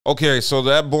Okay, so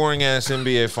that boring-ass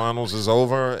NBA Finals is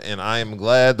over, and I am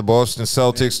glad the Boston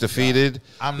Celtics defeated.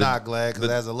 I'm not glad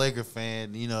because as a Laker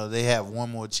fan, they have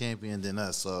one more champion than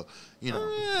us. So,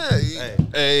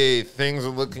 Hey, things are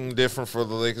looking different for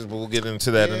the Lakers, but we'll get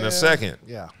into that in a second.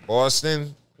 Yeah.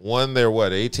 Boston won their,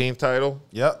 18th title?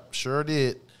 Yep, sure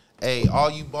did. Hey,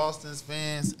 all you Boston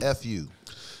fans, F you.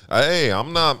 Hey,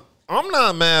 I'm not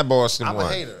mad Boston won. I'm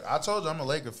a hater. I told you I'm a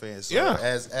Laker fan. So yeah.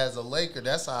 As a Laker,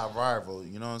 that's our rival.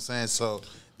 You know what I'm saying? So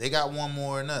they got one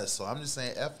more than us. So I'm just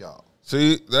saying F y'all.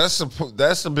 See, that's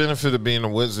the benefit of being a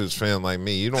Wizards fan like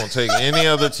me. You don't take any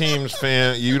other team's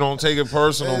fan. You don't take it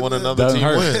personal when another team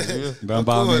wins. Doesn't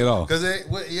bother me at all. Because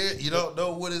you don't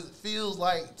know what it feels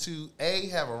like to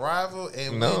have a rival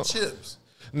and win chips.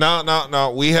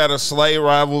 No. We had a slight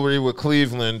rivalry with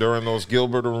Cleveland during those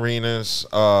Gilbert Arenas,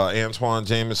 Antoine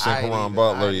Jameson, Caron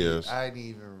Butler years. I didn't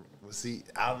even see.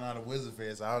 I'm not a Wizard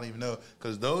fan, so I don't even know.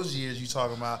 Because those years you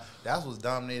talking about, that was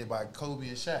dominated by Kobe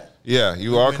and Shaq. Yeah,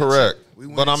 you are correct.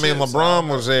 But I mean, LeBron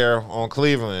was there on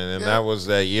Cleveland, and that was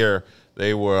that year.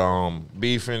 They were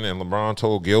beefing, and LeBron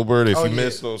told Gilbert if he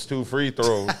missed those 2 free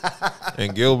throws,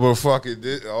 and Gilbert fucking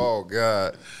did. Oh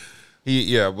God,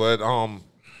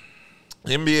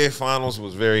 NBA Finals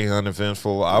was very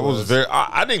uneventful.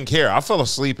 I didn't care. I fell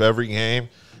asleep every game.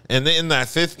 And then in that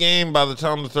 5th game, by the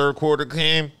time the 3rd quarter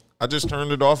came, I just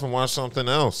turned it off and watched something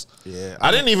else. Yeah.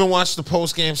 I didn't even watch the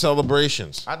post-game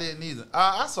celebrations. I didn't either.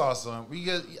 I saw some.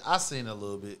 I seen a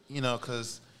little bit,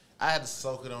 because I had to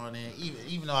soak it on in.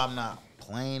 Even though I'm not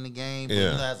playing the game, but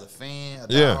as a fan, a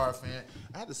diehard fan,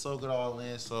 I had to soak it all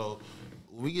in. So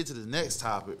when we get to the next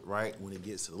topic, right, when it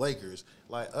gets to the Lakers,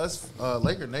 like us,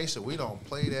 Laker Nation, we don't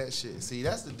play that shit. See,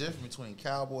 that's the difference between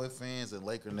Cowboy fans and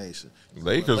Laker Nation.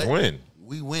 Lakers win.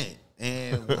 We win.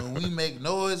 And when we make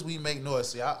noise, we make noise.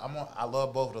 See, I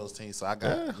love both of those teams, so I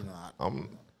got, I'm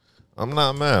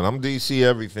not mad. I'm DC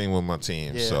everything with my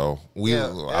team, so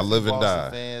I live and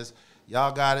die. Fans,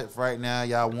 y'all got it right now.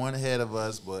 Y'all one ahead of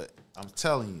us, but I'm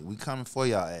telling you, we coming for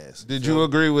y'all ass. Did you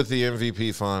agree with the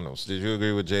MVP finals? Did you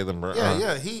agree with Jaylen Brown?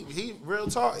 Yeah. He real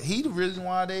talk. He the reason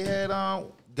why they had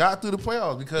got through the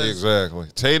playoffs because exactly.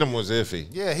 Tatum was iffy.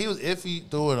 Yeah, he was iffy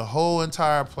through the whole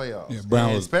entire playoffs. Yeah,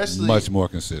 Brown was much more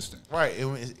consistent. Right.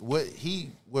 And what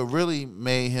really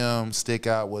made him stick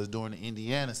out was during the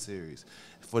Indiana series.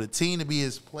 For the team to be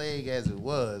as plagued as it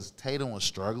was, Tatum was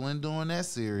struggling during that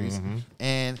series,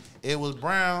 and it was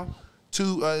Brown.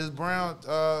 Played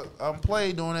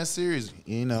during that series,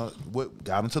 what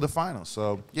got him to the finals.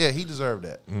 So yeah, he deserved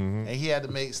that, and he had to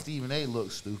make Stephen A.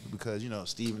 look stupid because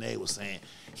Stephen A. was saying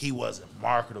he wasn't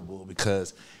marketable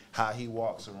because how he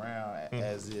walks around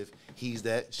as if he's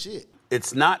that shit.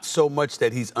 It's not so much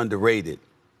that he's underrated;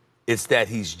 it's that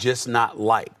he's just not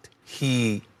liked.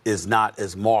 He is not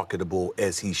as marketable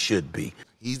as he should be.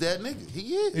 He's that nigga.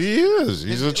 He is. He is.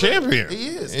 He's a champion. He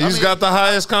is. He's got the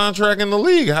highest contract in the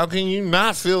league. How can you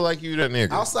not feel like you that nigga?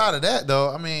 Outside of that,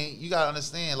 though, you got to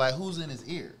understand, like, who's in his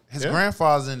ear? His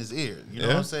grandfather's in his ear. You know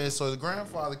what I'm saying? So his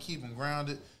grandfather keep him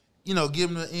grounded, give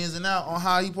him the ins and out on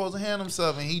how he supposed to handle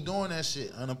himself, and he doing that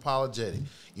shit unapologetic.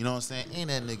 You know what I'm saying? Ain't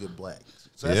that nigga black?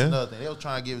 So that's another thing. They was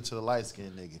trying to give it to the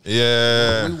light-skinned nigga.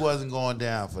 Yeah. We wasn't going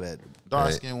down for that.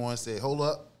 Dark-skinned one said, hold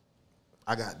up.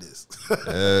 I got this.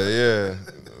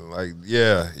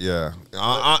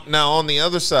 Now on the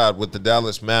other side with the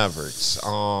Dallas Mavericks,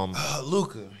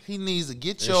 Luka, he needs to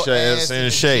get your ass in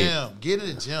the shape. Gym. Get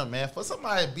in the gym, man. For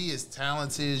somebody to be as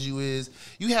talented as you is,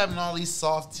 you having all these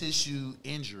soft tissue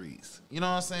injuries. You know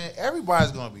what I'm saying? Everybody's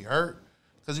gonna be hurt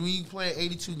because when you play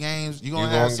 82 games, you're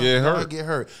gonna get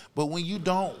hurt. But when you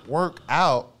don't work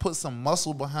out, put some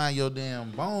muscle behind your damn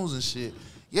bones and shit.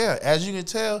 Yeah, as you can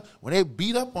tell, when they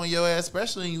beat up on your ass,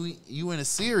 especially you in a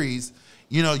series,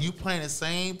 you playing the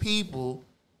same people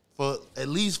for at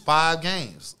least 5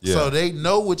 games. Yeah. So they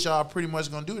know what y'all pretty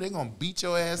much going to do. They're going to beat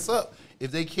your ass up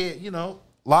if they can't,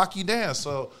 lock you down.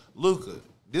 So, Luka,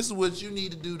 this is what you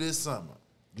need to do this summer.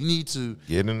 You need to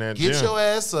get your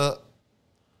ass up,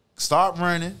 start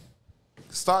running,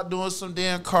 start doing some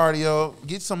damn cardio,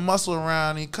 get some muscle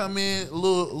around and come in a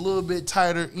little bit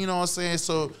tighter, you know what I'm saying?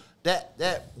 So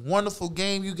that wonderful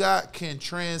game you got can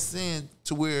transcend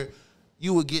to where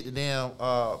you would get the damn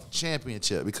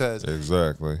championship because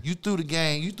exactly you threw the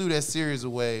game, you threw that series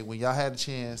away when y'all had a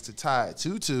chance to tie it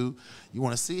 2-2. You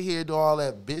want to sit here do all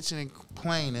that bitching and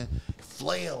complaining,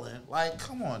 flailing. Like,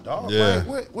 come on, dog. Yeah.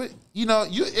 Like, what?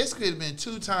 It could have been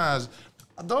 2 times.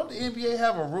 Don't the NBA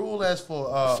have a rule as for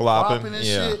flopping and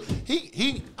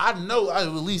shit? I know at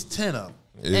least 10 of them,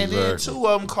 exactly. And then 2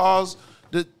 of them caused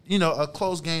a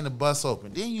close game to bust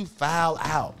open. Then you foul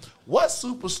out. What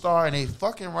superstar in a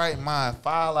fucking right mind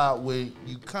foul out where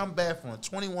you come back from a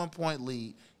 21-point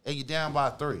lead and you're down by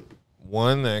 3?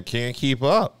 One that can't keep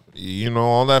up. You know,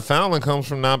 all that fouling comes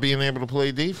from not being able to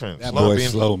play defense. That boy's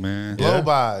slow, man. Blow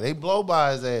by. They blow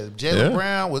by his ass. Jaylen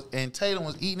Brown and Tatum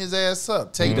was eating his ass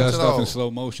up. He does stuff in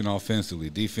slow motion offensively.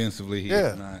 Defensively, he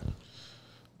is not.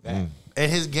 And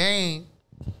his game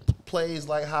plays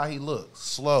like how he looks.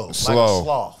 Slow. Like a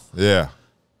sloth. Yeah.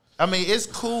 I mean, it's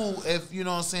cool if, you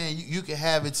know what I'm saying, you can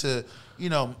have it to, you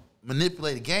know,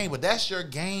 manipulate the game, but that's your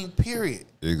game, period.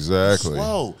 Exactly.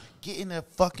 Slow. Get in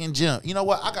that fucking gym. You know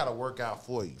what? I got to work out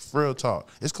for you. Real talk.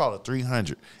 It's called a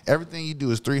 300. Everything you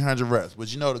do is 300 reps.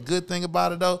 But you know the good thing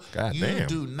about it, though? God you damn.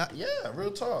 do not. Yeah,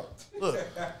 real talk. Look.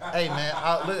 Hey, man,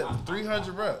 I live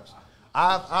 300 reps.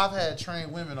 I've had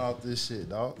trained women off this shit,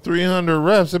 dog. 300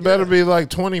 reps. It better be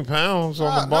like 20 pounds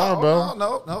on the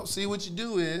barbell. No. See, what you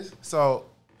do is, so,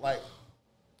 like,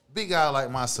 big guy like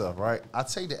myself, right? I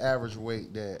take the average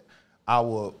weight that I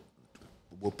will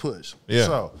push. Yeah.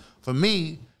 So, for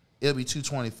me, it'll be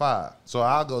 225. So,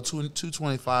 I'll go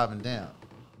 225 and down.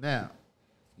 Now,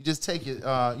 you just take it,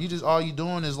 all you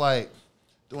doing is, like,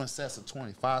 doing sets of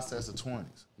 20, 5 sets of 20s.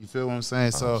 You feel what I'm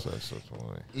saying? So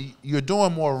you're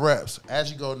doing more reps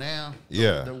as you go down.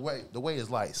 Yeah, the weight is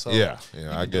light. So yeah,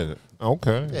 I get it.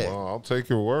 Okay, well, I'll take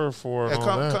your word for it.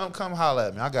 Yeah, come holler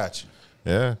at me. I got you.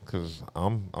 Yeah, because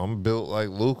I'm built like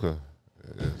Luka.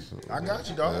 I got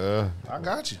you, dog. Yeah. I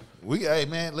got you. Hey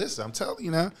man, listen, I'm telling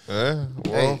you now. Yeah.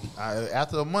 Well,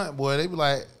 after a month, boy, they be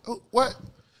like, oh, what?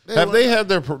 They had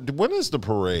their? When is the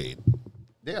parade?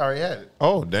 They already had it.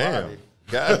 Oh damn. Friday.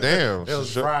 God damn. It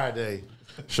was Friday.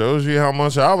 Shows you how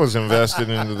much I was invested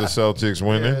into the Celtics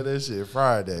winning. Yeah, that shit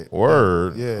Friday.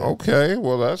 Word. Yeah. Okay.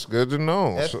 Well, that's good to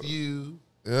know. you.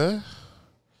 Yeah.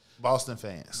 Boston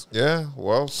fans. Yeah.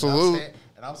 Well, salute.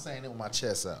 And I'm saying it with my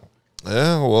chest out.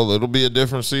 Yeah. Well, it'll be a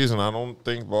different season. I don't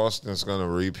think Boston's going to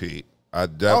repeat. Hell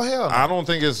no. I don't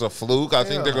think it's a fluke. I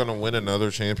think they're going to win another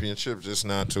championship, just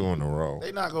not 2 in a row.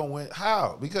 They're not going to win.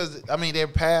 How? Because, I mean, their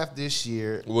path this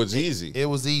year was easy. It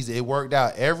was easy. It worked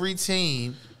out. Every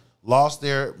team lost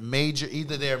either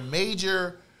their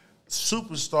major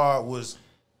superstar was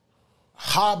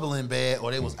hobbling bad or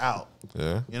they was out.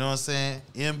 Yeah. You know what I'm saying?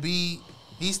 Embiid,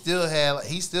 he still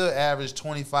averaged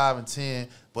 25 and 10,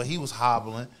 but he was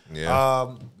hobbling.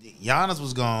 Yeah. Giannis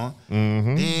was gone.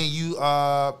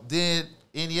 Mm-hmm. Then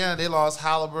Indiana, they lost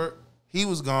Halliburton. He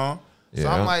was gone. So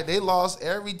I'm like, they lost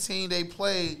every team they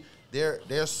played. Their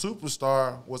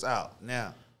superstar was out.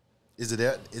 Now, is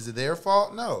it their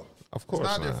fault? No. Of course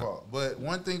it's not their fault. But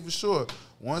one thing for sure,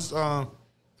 once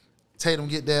Tatum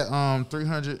get that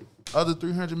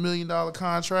 $300 million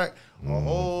contract, a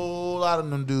whole lot of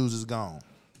them dudes is gone.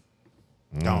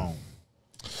 Gone.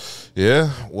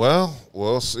 Yeah, well,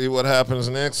 we'll see what happens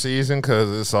next season because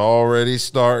it's already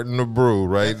starting to brew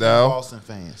right now. Boston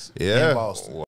fans. Yeah. In Boston.